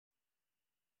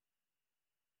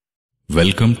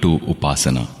Welcome to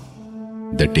Upasana,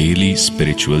 the daily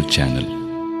spiritual channel.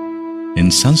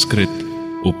 In Sanskrit,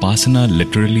 Upasana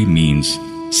literally means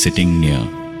sitting near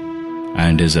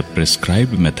and is a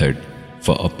prescribed method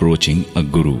for approaching a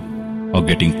guru or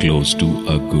getting close to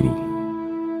a guru.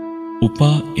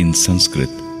 Upa in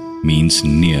Sanskrit means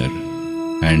near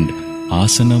and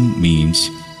asanam means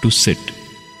to sit.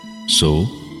 So,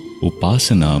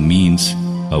 Upasana means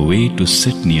a way to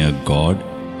sit near God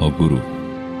or Guru.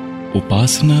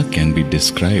 Upasana can be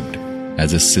described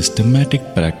as a systematic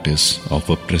practice of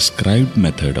a prescribed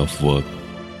method of work,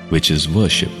 which is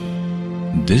worship.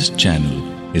 This channel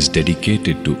is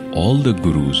dedicated to all the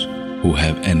gurus who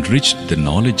have enriched the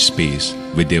knowledge space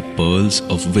with their pearls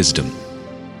of wisdom,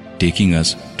 taking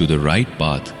us to the right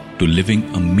path to living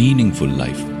a meaningful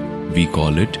life. We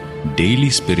call it daily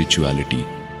spirituality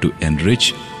to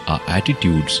enrich our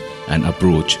attitudes and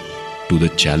approach to the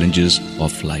challenges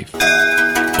of life.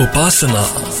 Upasana,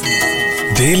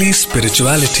 daily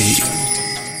spirituality.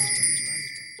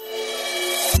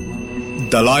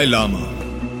 Dalai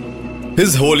Lama.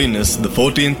 His Holiness, the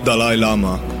 14th Dalai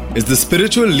Lama, is the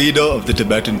spiritual leader of the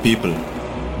Tibetan people.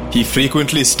 He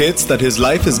frequently states that his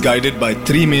life is guided by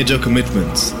three major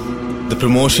commitments: the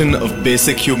promotion of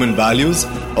basic human values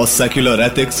or secular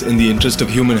ethics in the interest of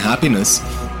human happiness,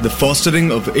 the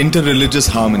fostering of interreligious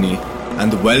harmony,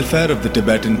 and the welfare of the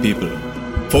Tibetan people,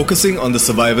 focusing on the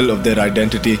survival of their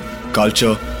identity,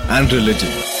 culture, and religion.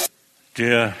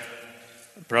 Dear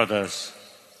brothers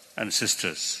and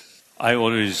sisters, I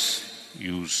always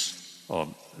use or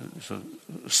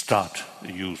start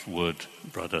use word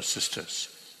brothers, sisters,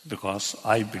 because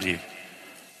I believe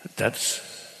that's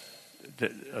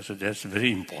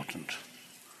very important.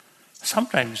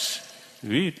 Sometimes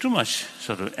we too much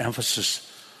emphasis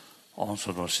on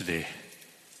the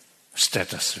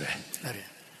status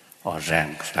or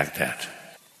ranks like that.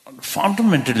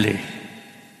 Fundamentally,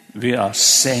 we are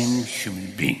same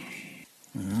human being.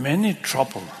 Many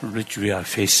trouble which we are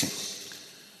facing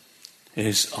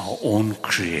is our own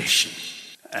creation.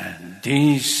 And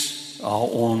these, our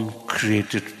own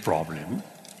created problem,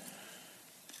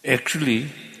 actually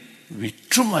we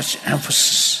too much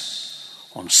emphasis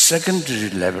on secondary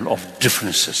level of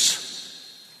differences,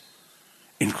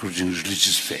 including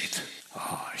religious faith.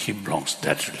 He belongs to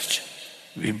that religion,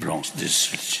 we belong to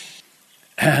this religion.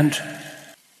 And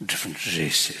different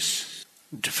races,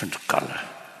 different color,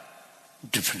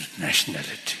 different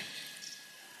nationality.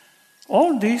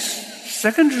 All these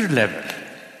secondary level.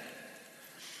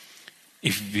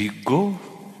 If we go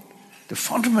the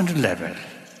fundamental level,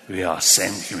 we are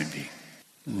same human being.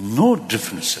 No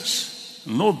differences,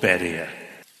 no barrier.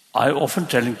 I often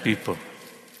telling people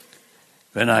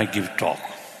when I give talk,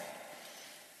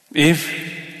 if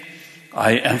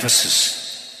I emphasize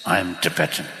I am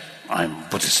Tibetan, I am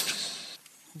Buddhist,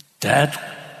 that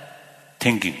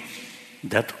thinking,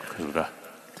 that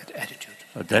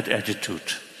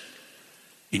attitude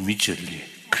immediately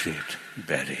create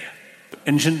barrier.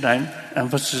 Ancient time,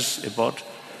 emphasis about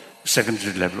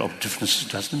secondary level of differences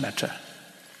doesn't matter.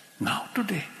 Now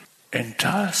today,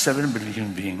 entire 7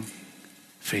 billion beings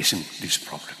facing this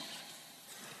problem.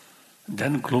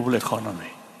 Then global economy.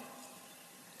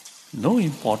 No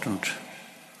important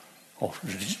of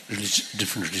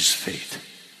different religious faith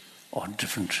or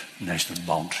different national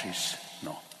boundaries.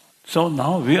 No. So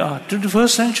now we are 21st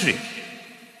century.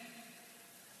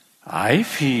 I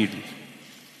feel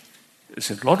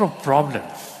there's a lot of problem.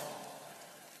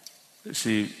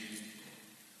 See,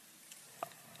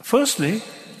 firstly,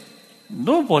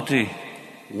 nobody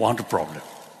want a problem.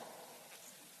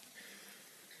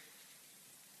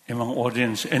 Among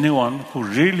audience, anyone who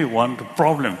really want a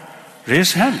problem,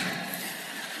 raise hand.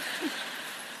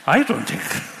 I don't think.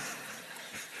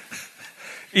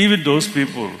 Even those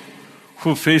people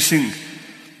who facing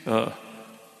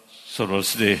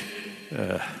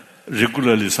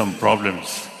regularly some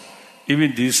problems,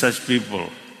 even these such people,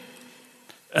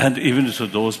 and even so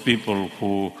those people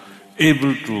who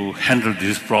able to handle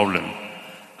this problem,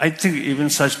 I think even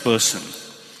such person,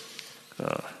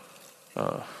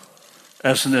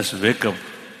 as soon as wake up,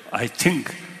 I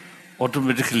think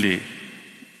automatically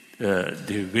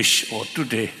they wish,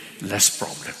 today less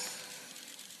problem.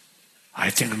 I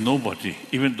think nobody,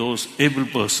 even those able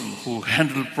person who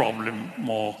handle problem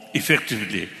more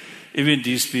effectively, even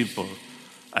these people,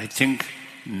 I think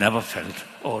never felt,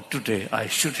 today I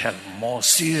should have more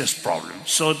serious problem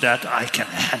so that I can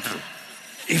handle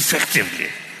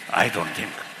effectively. I don't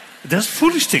think. That's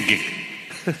foolish thinking.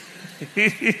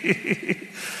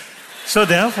 So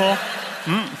therefore,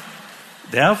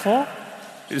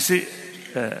 you see,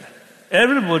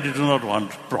 everybody do not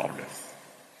want problem.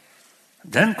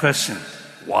 Then question,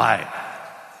 why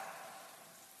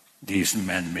these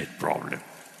man-made problem?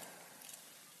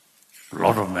 A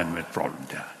lot of man-made problem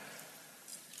there.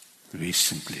 We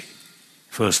simply,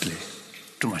 firstly,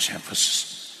 too much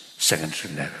emphasis,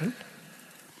 secondary level.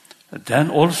 Then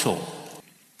also,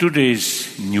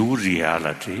 today's new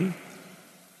reality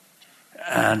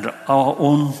and our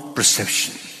own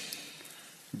perception,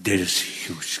 there is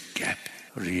huge gap.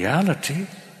 Reality,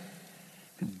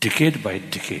 decade by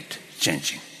decade,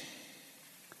 changing.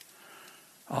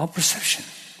 Our perception,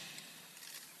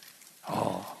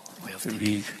 our way of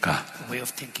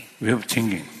thinking. Way of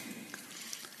thinking.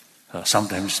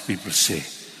 Sometimes people say,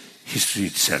 history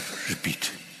itself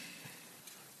repeat.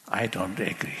 I don't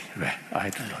agree. I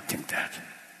do not think that.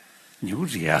 New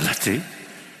reality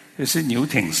is new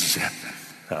things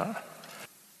happen.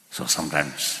 So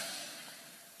sometimes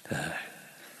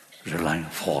relying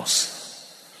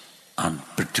force,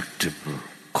 unpredictable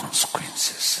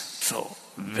consequences. So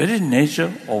very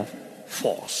nature of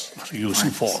force,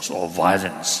 using force or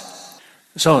violence.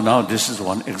 So now this is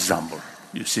one example.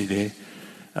 You see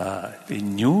the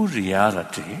new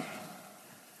reality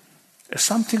is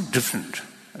something different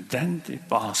than the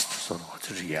past sort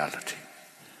of reality.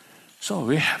 So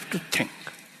we have to think.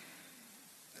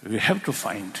 We have to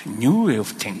find new way of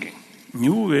thinking,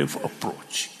 new way of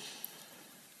approach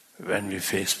when we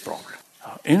face problem.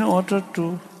 In order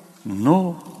to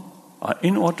know,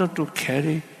 in order to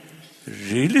carry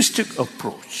realistic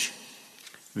approach,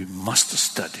 we must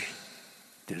study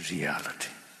the reality.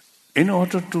 In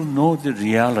order to know the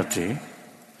reality,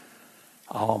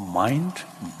 our mind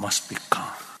must be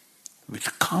calm.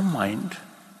 With calm mind,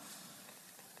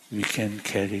 we can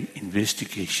carry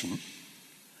investigation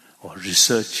or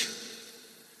research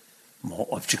more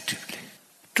objectively.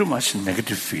 Too much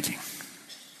negative feeling,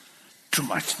 too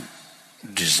much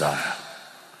desire,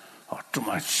 or too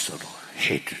much sort of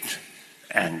hatred,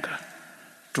 anger,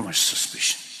 too much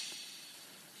suspicion.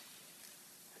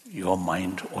 Your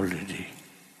mind already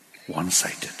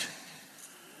one-sided.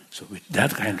 So with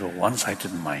that kind of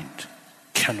one-sided mind,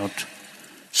 cannot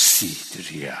see the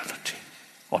reality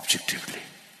objectively.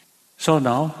 So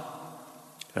now,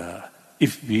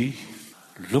 if we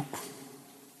look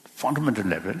fundamental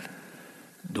level,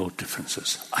 those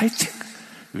differences, I think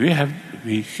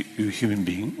we human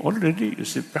being already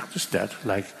practice that.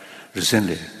 Like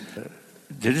recently,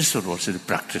 there is also the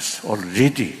practice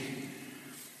already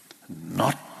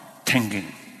not thinking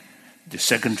the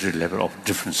secondary level of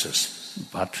differences,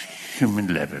 but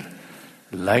human level,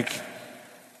 like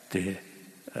the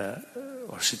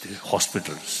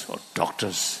hospitals or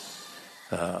doctors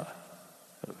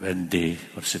when they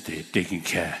taking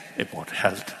care about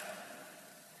health.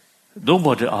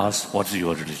 Nobody asks, what is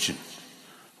your religion?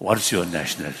 What is your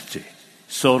nationality?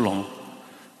 So long,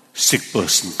 sick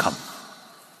person come.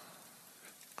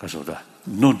 Because of that,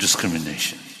 no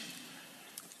discrimination.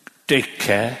 Take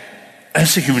care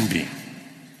as a human being.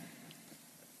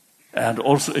 And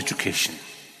also education.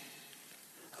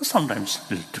 Sometimes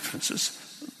there are differences,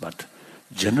 but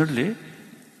generally,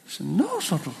 no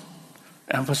sort of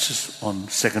emphasis on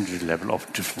secondary level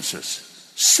of differences.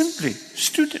 Simply,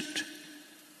 student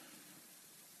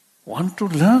want to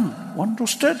learn, want to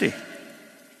study.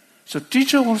 So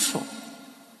teacher also,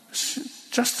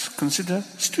 just consider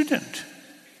student,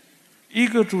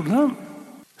 eager to learn.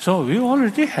 So we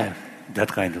already have that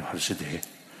kind of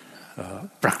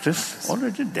practice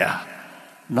already there.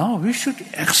 Now we should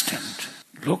extend.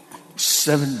 Look,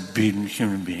 7 billion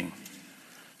human beings,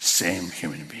 same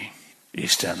human being.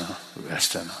 Easterner,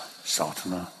 Westerner,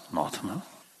 Southerner, Northerner.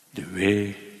 The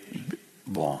way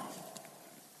born,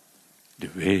 the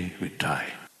way we die,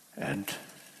 and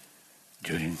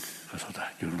during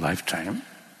lifetime,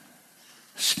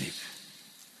 sleep,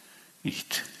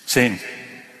 eat, same.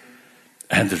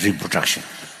 And the reproduction,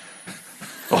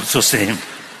 also same.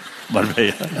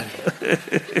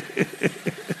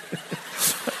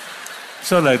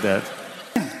 So like that.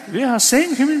 We are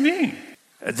same human being.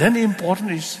 And then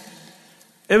important is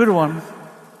everyone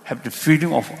have the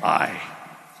feeling of I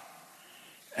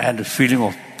and the feeling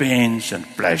of pains and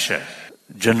pleasure.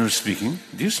 Generally speaking,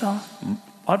 these are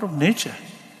part of nature.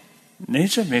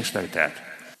 Nature makes like that.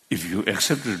 If you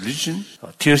accept religion,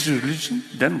 or theistic religion,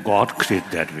 then God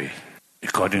created that way.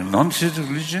 According to non-theistic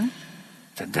religion,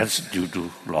 then that's due to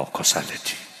law of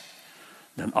causality.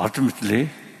 Then ultimately,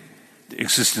 the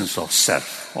existence of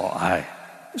self or I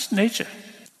is nature.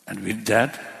 And with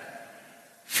that,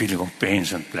 feeling of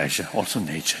pains and pleasure, also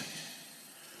nature.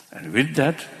 And with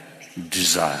that,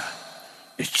 desire,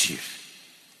 achieve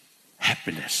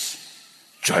happiness,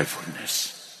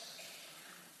 joyfulness,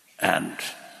 and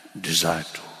desire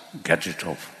to get rid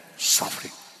of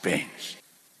suffering, pains.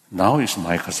 Now is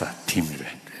my kasa theme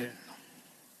event.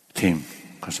 Theme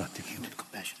kasa theme.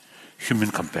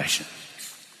 Human compassion.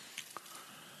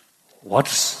 What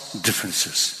is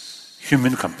differences?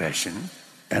 Human compassion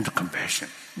and compassion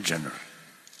in general.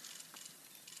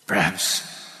 Perhaps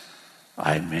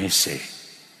I may say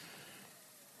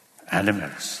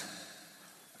animals,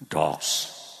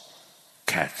 dogs,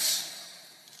 cats,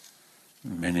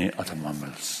 many other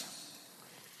mammals,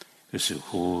 you see,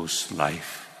 whose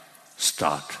life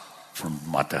start from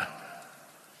mother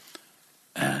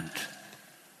and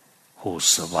whose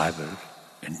survival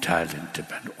entirely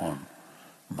depend on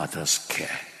mother's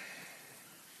care.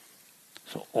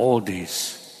 So all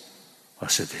these,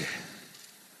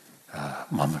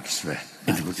 mammals,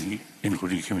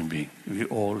 including human beings, we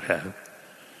all have,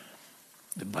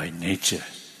 by nature,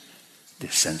 the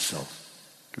sense of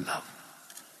love,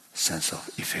 sense of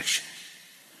affection.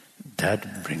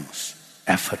 That brings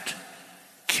effort,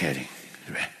 caring.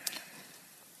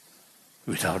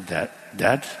 Without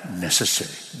that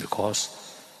necessary, because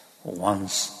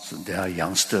once their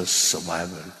youngsters'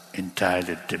 survival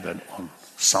entirely depend on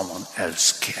someone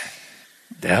else's care.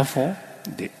 Therefore,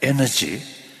 the energy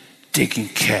taking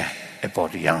care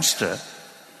about the youngster,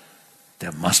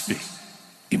 there must be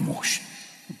emotion.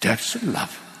 That's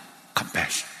love,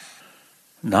 compassion.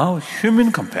 Now,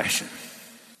 human compassion.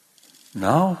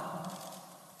 Now,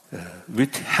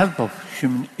 with help of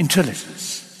human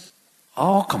intelligence,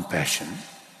 our compassion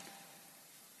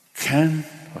can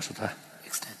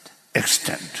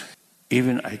extend.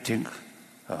 Even I think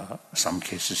some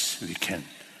cases we can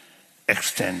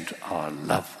extend our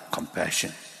love,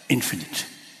 compassion infinitely.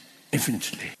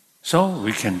 So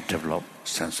we can develop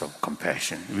sense of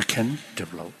compassion. We can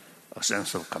develop a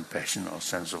sense of compassion or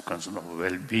sense of concern of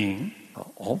well-being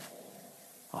of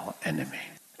our enemy.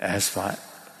 As far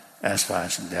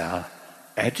as their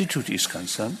attitude is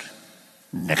concerned,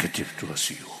 negative towards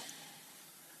you.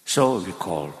 So we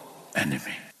call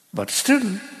enemy. But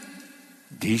still,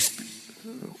 these,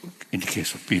 in the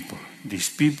case of people, these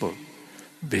people,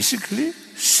 basically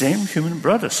same human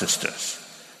brothers, sisters.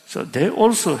 So they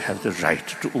also have the right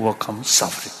to overcome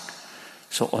suffering.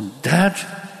 So on that,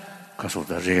 because of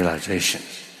the realization,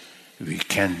 we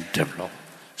can develop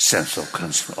sense of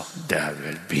concern of their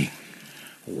well-being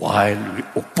while we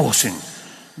opposing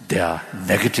their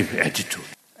negative attitude.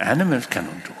 Animals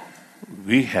cannot do.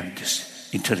 We have this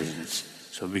intelligence,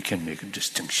 so we can make a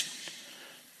distinction.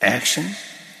 Action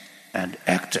and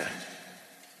actor.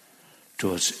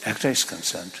 Towards actor is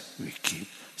concerned, we keep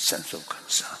sense of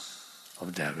concern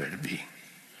of their well-being.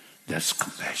 That's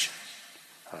compassion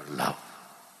or love.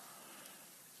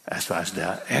 As far as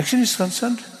their action is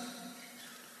concerned,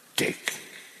 take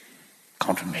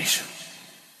countermeasure.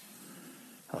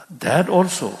 That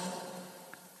also,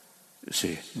 you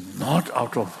see, not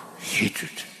out of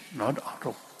hatred, not out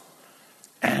of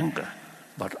anger,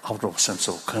 but out of sense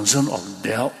of concern of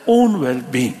their own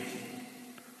well-being.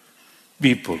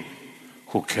 People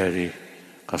who carry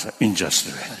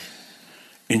injustice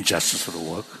for the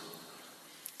work,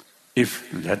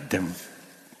 if let them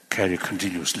carry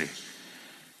continuously,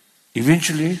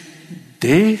 eventually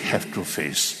they have to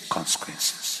face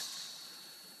consequences.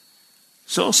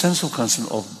 So sense of concern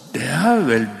of their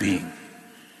well-being,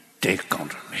 take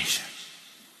countermeasure.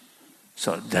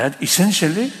 So that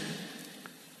essentially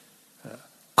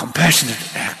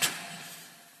compassionate act,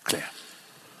 clear.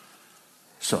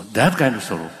 So that kind of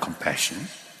sort of compassion,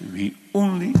 we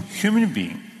only human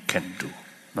being can do,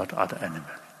 not other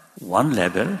animal. One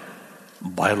level,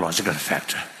 biological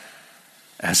factor,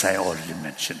 as I already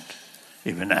mentioned,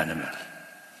 even animal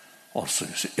also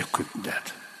is equipped with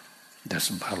that. That's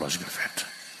a biological factor.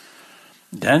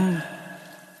 Then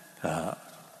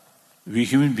we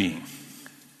human beings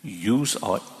use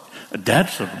that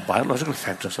sort of biological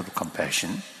factor sort of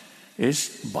compassion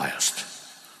is biased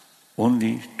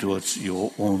only towards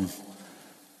your own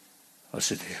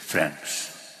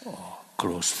friends or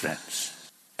close friends.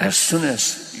 As soon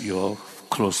as your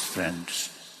close friends'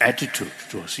 attitude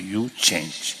towards you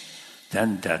change,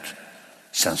 then that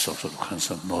sense of sort of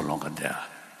concern no longer there.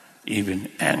 Even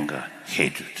anger,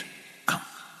 hatred come.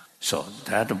 So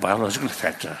that biological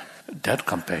factor, that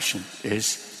compassion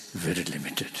is very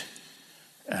limited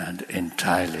and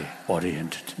entirely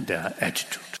oriented in their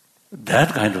attitude.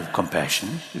 That kind of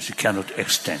compassion you cannot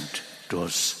extend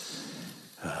towards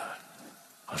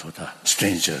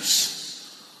strangers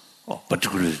or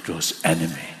particularly towards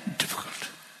enemy, difficult.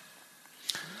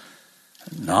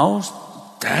 Now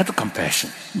that compassion,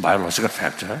 biological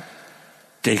factor,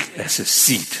 take as a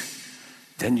seed,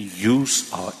 then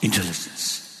use our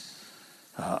intelligence,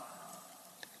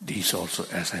 These also,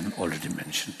 as I already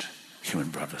mentioned, human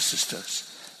brothers, sisters,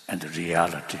 and the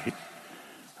reality,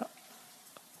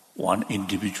 one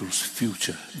individual's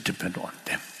future depends on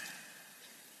them.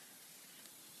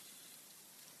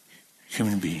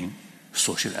 Human being,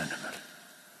 social animal.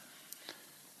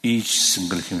 Each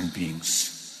single human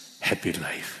being's happy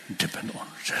life depends on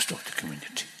the rest of the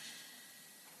community.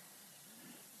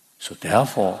 So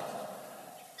therefore,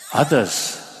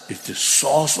 others is the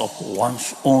source of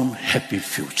one's own happy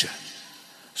future.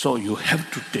 So you have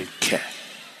to take care.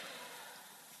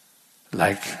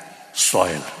 Like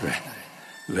soil,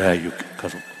 where you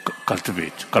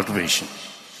cultivation.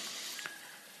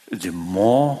 The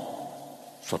more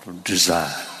sort of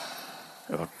desire,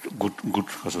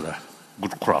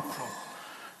 good crop,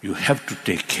 you have to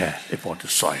take care about the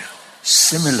soil.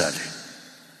 Similarly,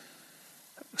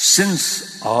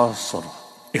 since our sort of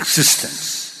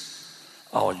existence,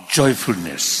 our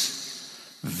joyfulness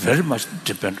very much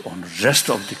depend on the rest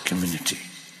of the community.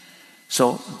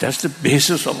 So that's the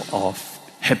basis of our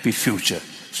happy future.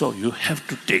 So you have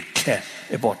to take care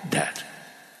about that.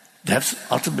 That's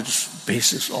the ultimate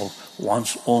basis of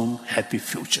one's own happy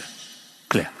future.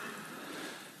 Clear?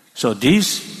 So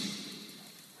these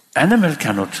animals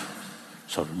cannot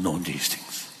sort of know these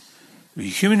things. We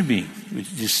human beings,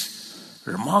 with this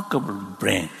remarkable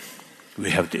brain,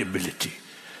 we have the ability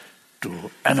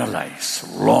to analyze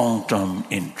long-term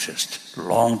interest,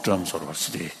 long-term sort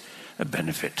of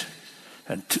benefit.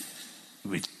 And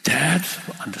with that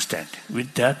understanding,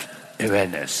 with that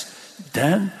awareness,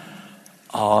 then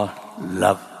our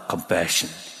love, compassion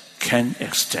can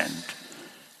extend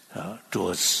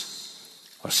towards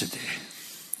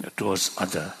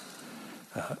other,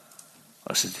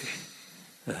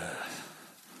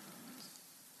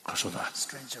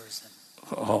 strangers.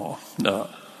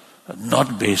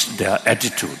 Not based their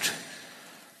attitude.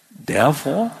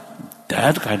 Therefore,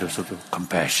 that kind of sort of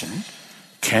compassion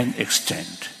can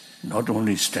extend not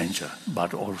only stranger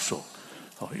but also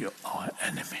our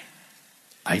enemy.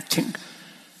 I think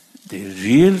the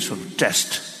real sort of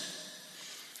test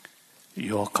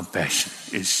your compassion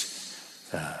is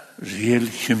real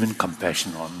human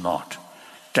compassion or not.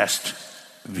 Test,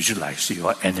 visualize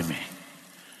your enemy.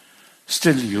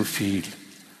 Still you feel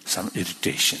some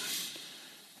irritation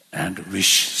and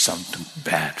wish something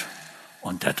bad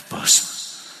on that person.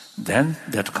 Then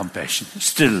that compassion,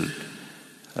 still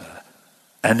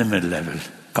animal level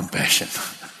compassion.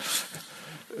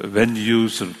 When you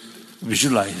sort of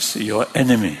visualize your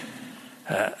enemy,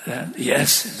 then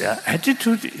yes, their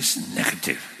attitude is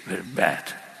negative, very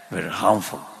bad, very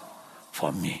harmful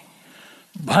for me.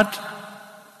 But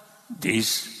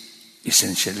these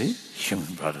essentially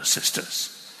human brothers,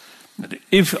 sisters.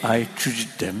 If I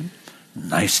treated them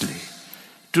nicely,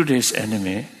 today's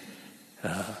enemy,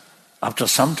 after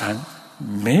some time,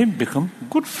 may become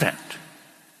good friend.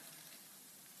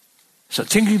 So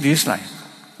thinking this line,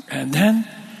 and then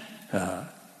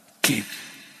keep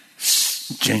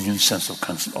genuine sense of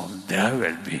concern of their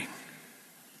well-being,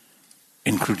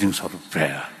 including sort of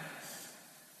prayer.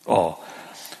 Or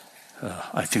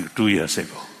I think 2 years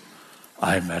ago,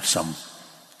 I met some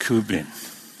Cuban,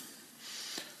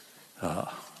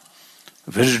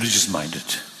 very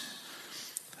religious-minded.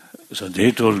 So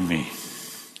they told me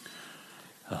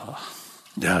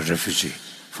they are refugees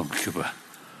from Cuba.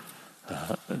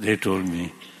 They told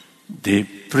me they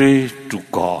pray to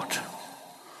God,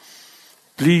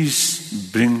 please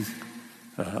bring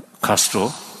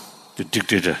Castro, the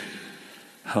dictator,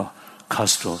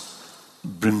 Castro,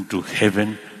 bring to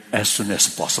heaven as soon as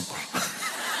possible.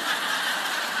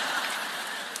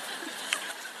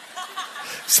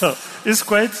 So it's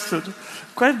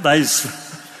quite nice.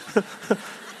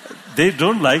 They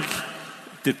don't like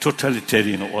the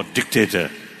totalitarian or dictator,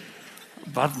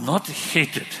 but not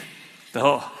hated.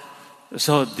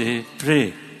 So they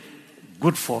pray,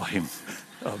 good for him,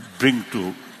 bring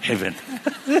to heaven.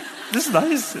 This is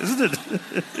nice, isn't it?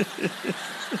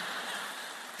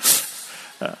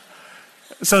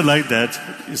 So like that,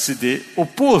 you see, they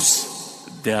oppose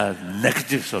their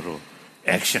negative sort of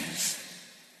actions.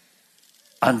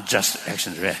 Unjust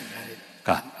action, right?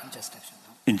 Unjust action.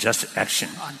 No? Unjust action.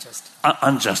 Unjust.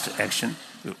 Unjust action.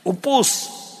 We oppose.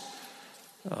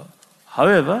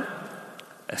 However,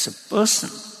 as a person,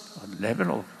 a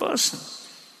level of person,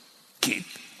 keep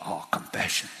our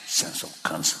compassion, sense of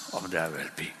concern of their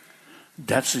well-being.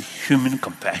 That's a human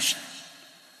compassion.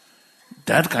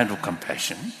 That kind of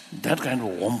compassion, that kind of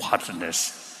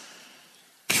warm-heartedness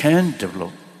can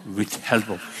develop with help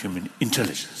of human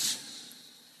intelligence.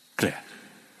 Clear?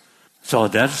 So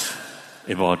that's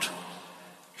about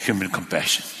human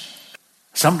compassion.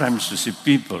 Sometimes you see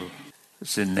people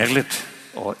neglect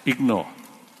or ignore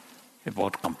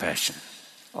about compassion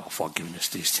or forgiveness,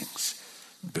 these things,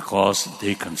 because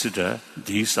they consider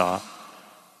these are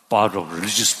part of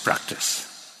religious practice.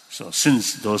 So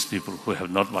since those people who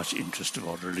have not much interest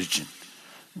about religion,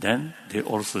 then they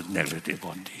also neglect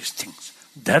about these things.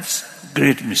 That's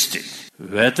great mistake.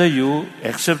 Whether you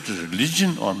accept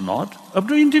religion or not, up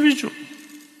to individual.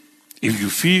 If you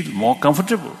feel more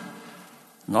comfortable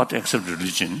not accept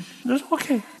religion, that's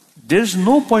okay. There's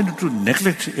no point to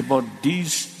neglect about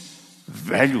these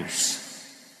values,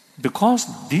 because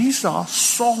these are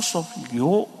source of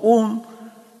your own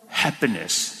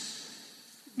happiness,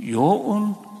 your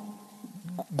own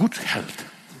good health,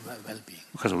 Well-being.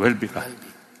 because of well-being,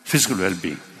 physical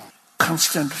well-being.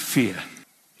 Constant fear.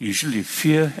 Usually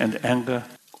fear and anger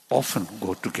often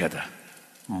go together.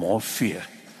 More fear,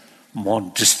 more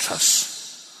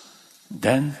distrust,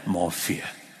 then more fear.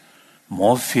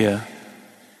 More fear,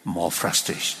 more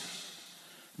frustration.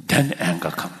 Then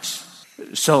anger comes.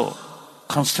 So,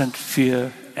 constant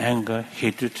fear, anger,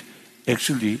 hatred,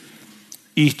 actually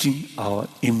eating our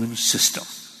immune system.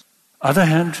 Other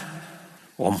hand,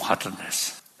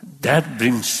 warm-heartedness. That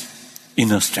brings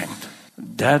inner strength.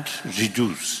 That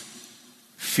reduces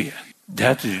fear.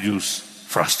 That reduces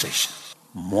frustration.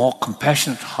 More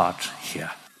compassionate heart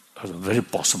here is very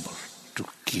possible to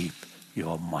keep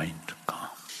your mind calm.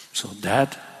 So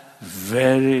that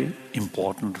very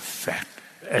important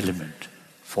element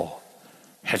for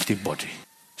healthy body.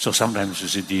 So sometimes you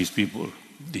see these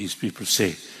people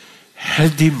say,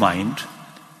 healthy mind,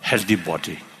 healthy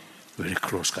body, very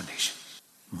close connection.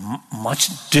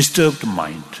 Much disturbed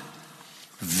mind,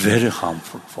 very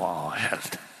harmful for our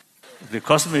health. The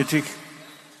cosmetic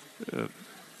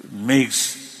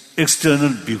makes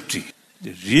external beauty.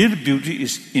 The real beauty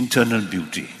is internal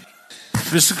beauty.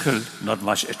 Physical, not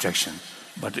much attraction,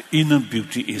 but the inner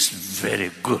beauty is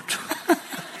very good.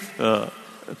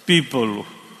 People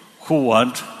who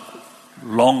want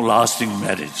long-lasting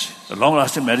marriage. A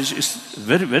long-lasting marriage is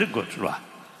very, very good.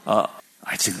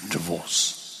 I think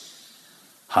divorce.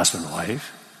 Husband,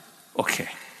 wife, okay,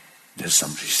 there's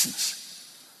some reasons.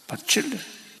 But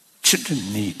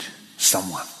children need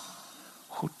someone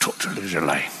who totally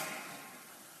rely.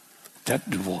 That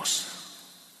divorce.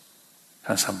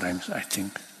 And sometimes I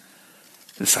think,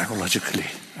 psychologically,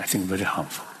 I think very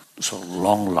harmful. So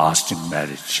long-lasting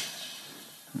marriage,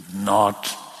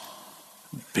 not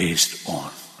based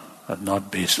on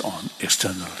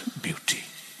external beauty,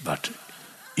 but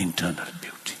internal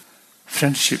beauty.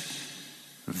 Friendship,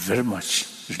 very much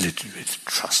related with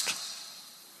trust.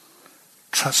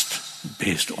 Trust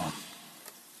based on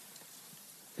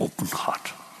open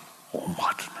heart,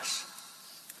 warm-heartedness.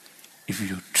 If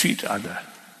you treat other,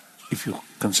 if you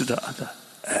consider other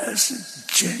as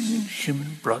genuine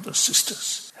human brothers,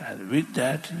 sisters, and with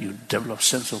that you develop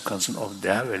sense of concern of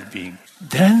their well-being,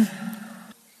 then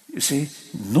you see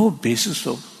no basis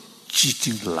of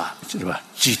cheating,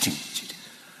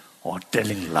 or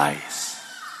telling lies,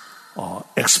 or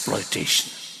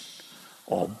exploitation,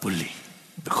 or bully,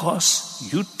 because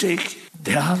you take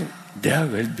their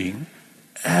well-being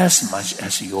as much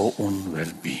as your own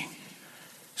well-being.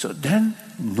 So then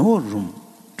no room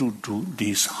to do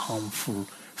these harmful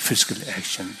physical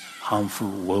action, harmful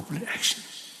verbal action.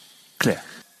 Clear?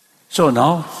 So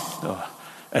now,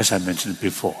 as I mentioned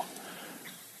before,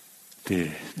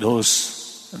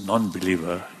 those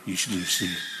non-believer usually see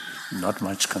not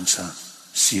much concern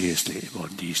seriously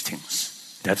about these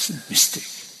things. That's a mistake.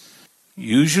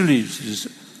 Usually it is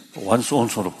one's own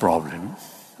sort of problem,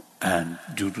 and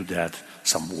due to that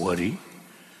some worry,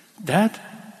 that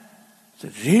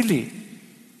really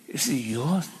is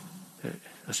yours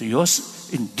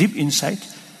in deep inside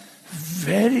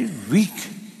very weak.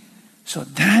 So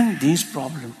then these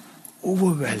problems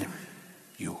overwhelm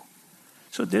you.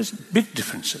 So there's big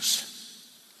differences.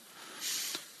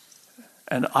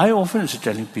 And I often is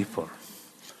telling people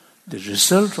the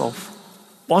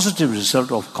positive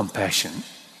result of compassion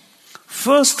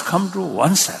first come to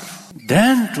oneself,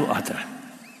 then to other.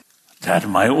 That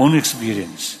my own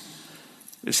experience.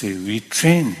 You see, we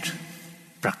trained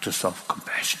practice of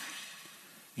compassion,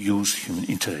 use human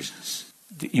intelligence.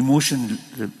 The emotion,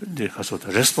 the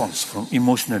response from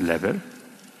emotional level,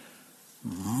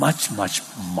 much, much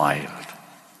mild.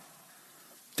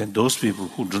 Then those people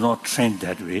who do not train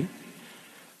that way,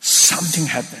 something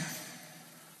happen,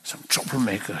 some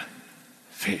troublemaker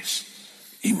face.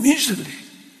 Immediately,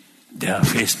 their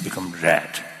face become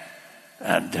red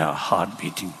and their heart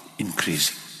beating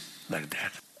increasing like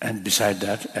that. And beside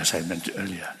that, as I mentioned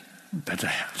earlier, better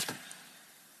health.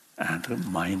 And the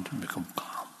mind become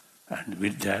calm. And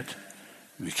with that,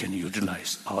 we can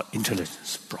utilize our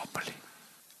intelligence properly.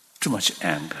 too much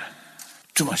anger,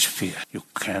 too much fear, you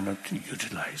cannot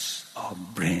utilize our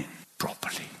brain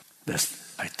properly.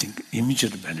 That's, I think,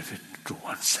 immediate benefit to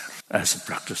oneself as a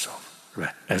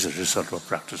result of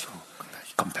practice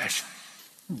of compassion.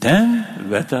 Then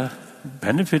whether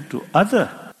benefit to other,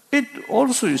 it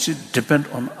also, you see, depend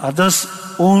on others'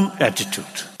 own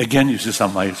attitude. Again, you see,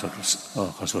 some my sort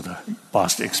of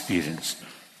past experience,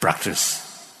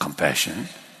 practice compassion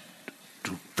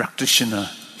to practitioner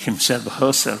himself,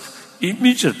 herself,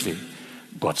 immediately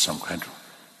got some kind of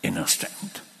inner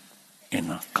strength,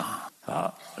 inner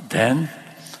calm. Then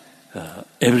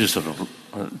every sort of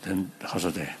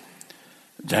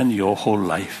then your whole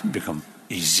life become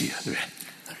easier.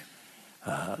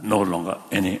 No longer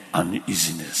any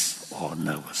uneasiness or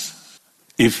nervous.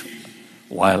 If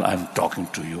while I'm talking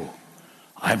to you,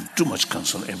 I'm too much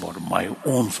concerned about my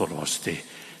own sort of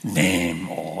name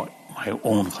or my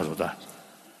own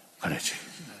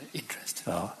interest,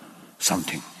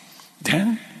 something,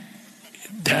 then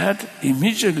that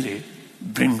immediately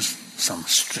brings some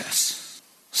stress,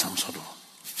 some sort of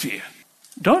fear.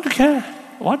 Don't care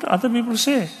what other people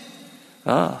say.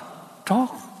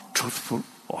 Talk truthful,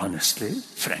 honestly,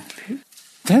 frankly.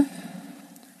 Then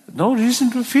no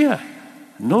reason to fear,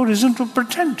 no reason to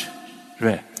pretend.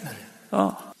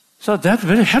 So that's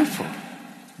very helpful,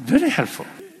 very helpful.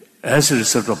 As a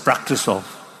result of practice of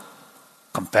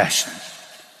compassion,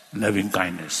 loving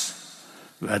kindness,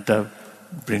 whether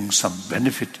brings some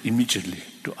benefit immediately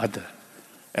to other,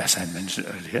 as I mentioned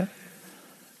earlier,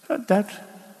 that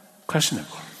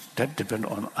questionable. That depends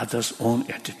on others' own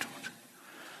attitude.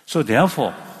 So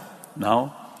therefore,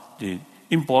 now the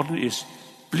important is,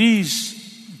 please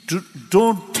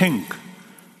don't think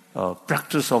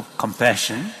practice of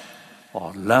compassion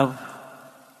or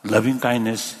loving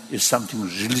kindness is something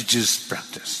religious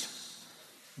practice.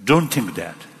 Don't think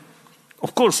that.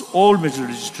 Of course, all major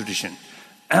religious traditions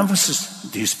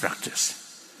emphasize this practice.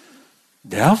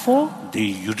 Therefore, they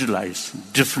utilize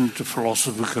different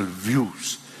philosophical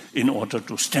views in order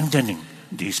to strengthening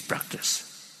this practice.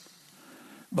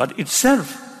 But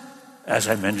itself, as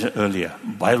I mentioned earlier,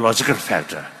 biological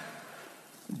factor,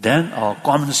 then our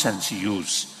common sense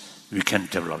use, we can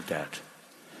develop that.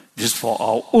 This is for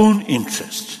our own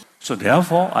interest. So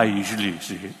therefore, I usually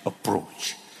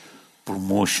approach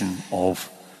promotion of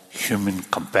human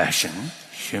compassion,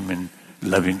 human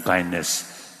loving kindness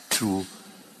through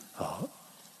a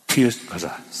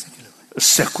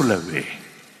secular way,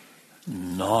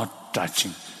 not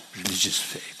touching religious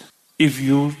faith. If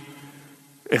you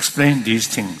explain these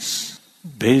things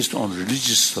based on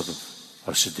religious sort of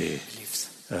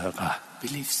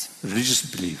beliefs, religious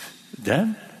belief,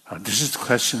 then this is the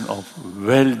question of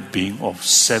well-being of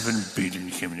 7 billion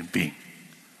human beings.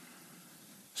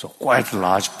 So quite a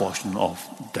large portion of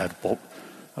that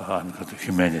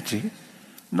humanity,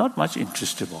 not much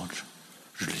interest about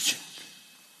religion.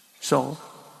 So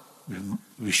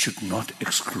we should not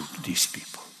exclude these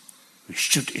people. We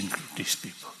should include these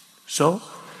people. So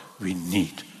we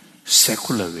need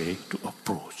secular way to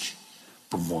approach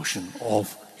promotion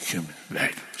of human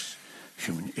values,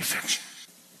 human affection.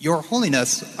 Your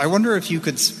Holiness, I wonder if you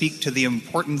could speak to the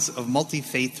importance of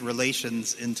multi-faith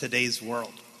relations in today's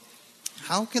world.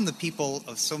 How can the people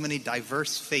of so many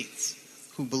diverse faiths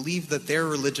who believe that their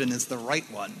religion is the right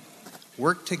one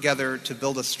work together to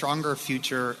build a stronger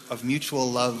future of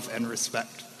mutual love and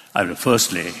respect?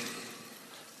 Firstly,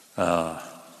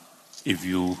 if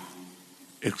you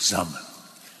examine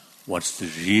what's the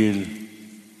real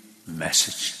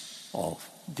message of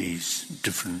these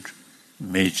different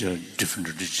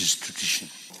religious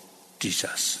traditions, teach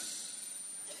us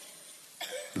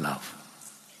love,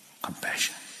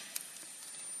 compassion,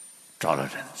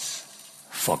 tolerance,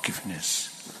 forgiveness,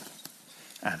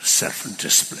 and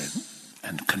self-discipline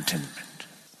and contentment.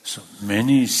 So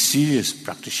many serious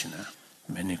practitioners,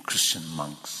 many Christian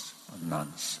monks or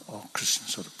nuns or Christian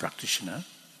sort of practitioners,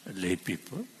 lay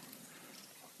people,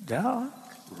 there are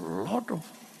a lot of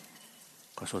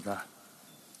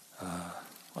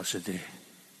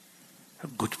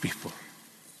good people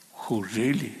who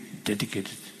really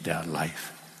dedicated their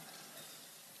life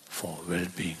for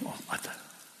well-being of others,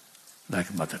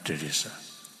 like Mother Teresa.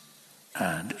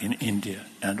 And in India,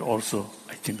 and also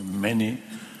I think many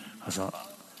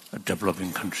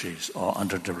developing countries or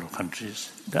underdeveloped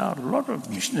countries, there are a lot of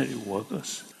missionary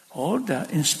workers. All their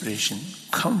inspiration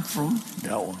come from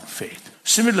their own faith.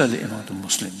 Similarly, among the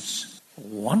Muslims,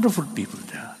 wonderful people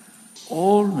there.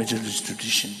 All major religious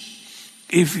traditions,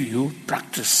 if you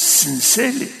practice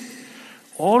sincerely,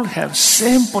 all have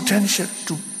same potential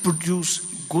to produce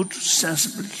good,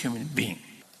 sensible human being.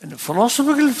 In the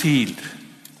philosophical field,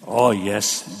 oh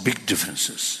yes, big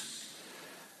differences.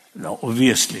 Now,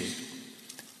 obviously,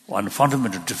 one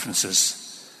fundamental difference is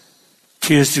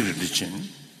theistic religion,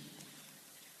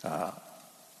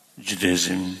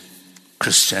 Judaism,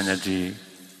 Christianity,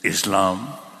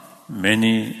 Islam,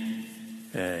 many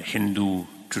Hindu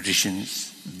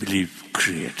traditions believe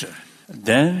Creator.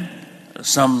 Then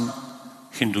some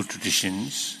Hindu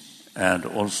traditions and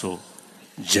also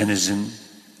Jainism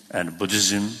and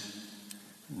Buddhism,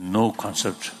 no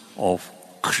concept of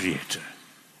Creator,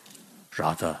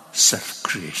 rather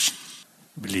self-creation,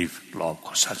 believe law of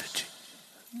causality,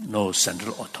 no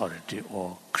central authority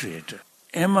or Creator.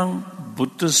 Among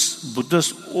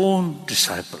Buddha's own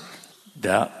disciples,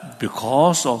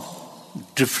 because of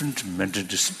different mental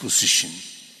disposition,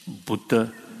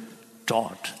 Buddha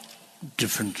taught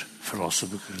different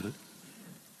philosophical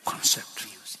concepts,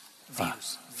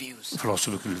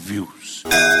 philosophical views.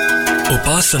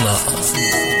 Upasana,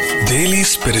 daily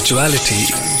spirituality.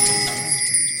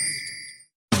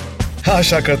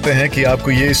 आशा करते हैं कि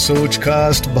आपको ये सोच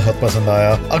cast बहुत पसंद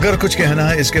आया। अगर कुछ कहना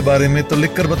है इसके बारे में तो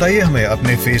लिखकर बताइए हमें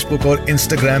अपने फेसबुक और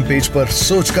इंस्टाग्राम पेज पर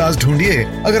सोचकास्ट ढूंढिए।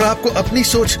 अगर आपको अपनी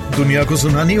सोच दुनिया को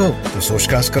सुनानी हो तो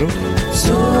सोचकास्ट करो।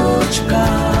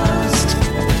 सोचकास्ट।